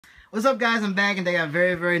What's up, guys? I'm back, and they got a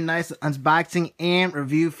very, very nice unboxing and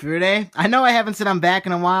review for today. I know I haven't said I'm back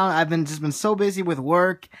in a while. I've been so busy with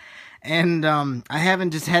work, and I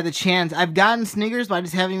haven't just had the chance. I've gotten sneakers, but I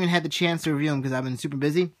just haven't even had the chance to review them because I've been super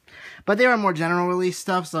busy. But they are more general release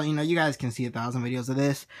stuff, so you guys can see 1,000 videos of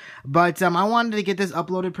this. But I wanted to get this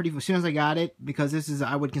uploaded pretty as soon as I got it because this is,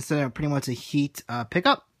 I would consider, pretty much a heat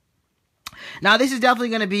pickup. Now, this is definitely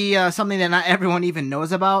going to be something that not everyone even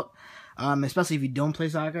knows about. Especially if you don't play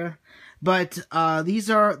soccer. But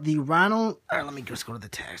these are the Ronald... Alright, let me just go to the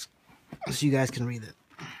tags so you guys can read it.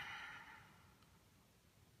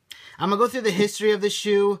 I'm going to go through the history of this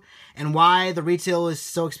shoe and why the retail is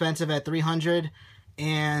so expensive at $300.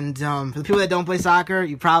 And for the people that don't play soccer,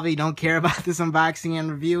 you probably don't care about this unboxing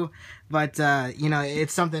and review. But,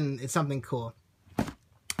 it's something cool.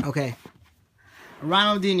 Okay.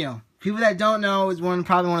 Ronaldinho. People that don't know is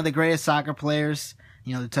probably one of the greatest soccer players,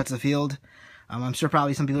 to touch the field. I'm sure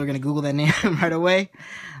probably some people are going to Google that name right away.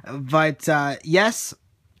 But, yes.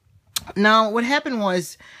 Now, what happened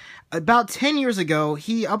was, about 10 years ago,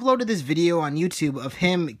 he uploaded this video on YouTube of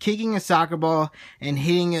him kicking a soccer ball and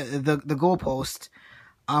hitting the goalpost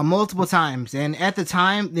multiple times. And at the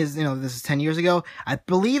time, this is 10 years ago, I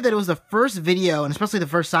believe that it was the first video, and especially the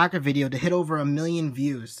first soccer video, to hit over 1 million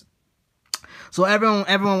views. So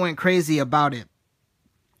everyone went crazy about it.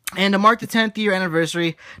 And to mark the 10th year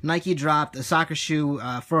anniversary, Nike dropped a soccer shoe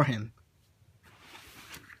for him.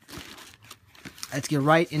 Let's get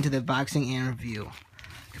right into the boxing and review.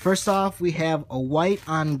 First off, we have a white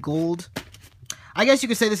on gold. I guess you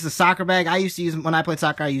could say this is a soccer bag. I used to use, when I played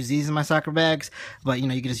soccer, I used these in my soccer bags. But, you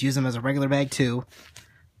can just use them as a regular bag, too.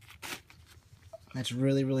 That's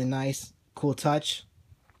really, really nice. Cool touch.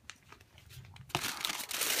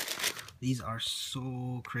 These are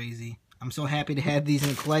so crazy. I'm so happy to have these in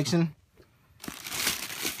the collection.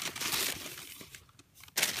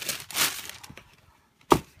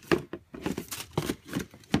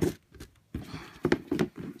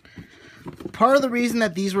 Part of the reason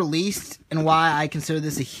that these were released and why I consider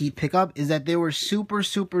this a heat pickup is that they were super,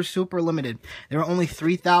 super, super limited. There were only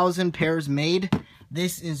 3,000 pairs made.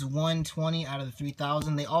 This is 120 out of the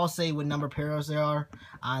 3,000. They all say what number pairs there are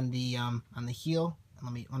on the heel.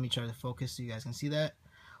 Let me try to focus so you guys can see that.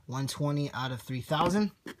 120 out of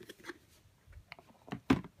 3,000.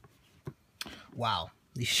 Wow,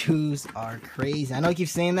 these shoes are crazy. I know I keep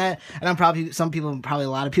saying that, and a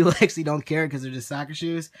lot of people actually don't care because they're just soccer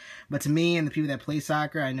shoes. But to me and the people that play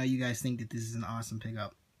soccer, I know you guys think that this is an awesome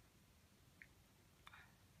pickup.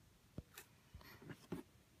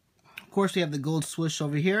 Of course, we have the gold swoosh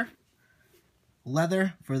over here.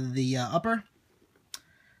 Leather for the upper.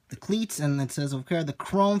 The cleats, and it says over here, the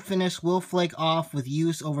chrome finish will flake off with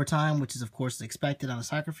use over time, which is, of course, expected on a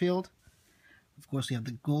soccer field. Of course, we have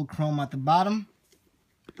the gold chrome at the bottom.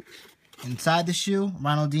 Inside the shoe,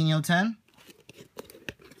 Ronaldinho 10.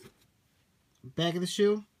 Back of the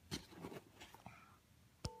shoe.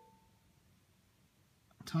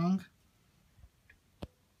 Tongue.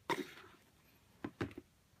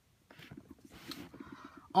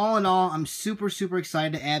 All in all, I'm super, super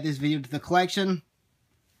excited to add this video to the collection.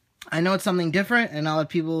 I know it's something different, and a lot of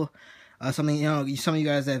people, some of you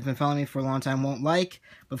guys that have been following me for a long time won't like.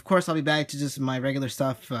 But of course, I'll be back to just my regular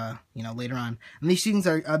stuff, later on. And these things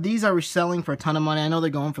are reselling for a ton of money. I know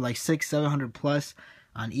they're going for like $600-700 plus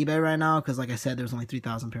on eBay right now, because like I said, there's only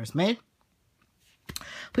 3,000 pairs made.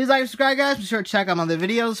 Please like and subscribe, guys. Be sure to check out my other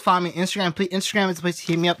videos. Follow me on Instagram. Instagram is the place to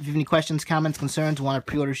hit me up if you have any questions, comments, concerns, want to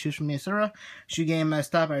pre-order shoes from me, etc. Shoe game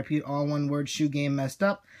messed up. I repeat, all one word, shoe game messed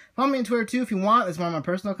up. Follow me on Twitter too if you want. It's one of my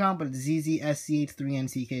personal account, but it's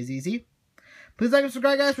ZZSCH3NCKZZ. Please like and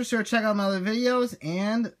subscribe, guys. Be sure to check out my other videos.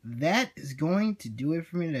 And that is going to do it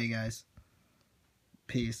for me today, guys.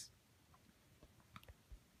 Peace.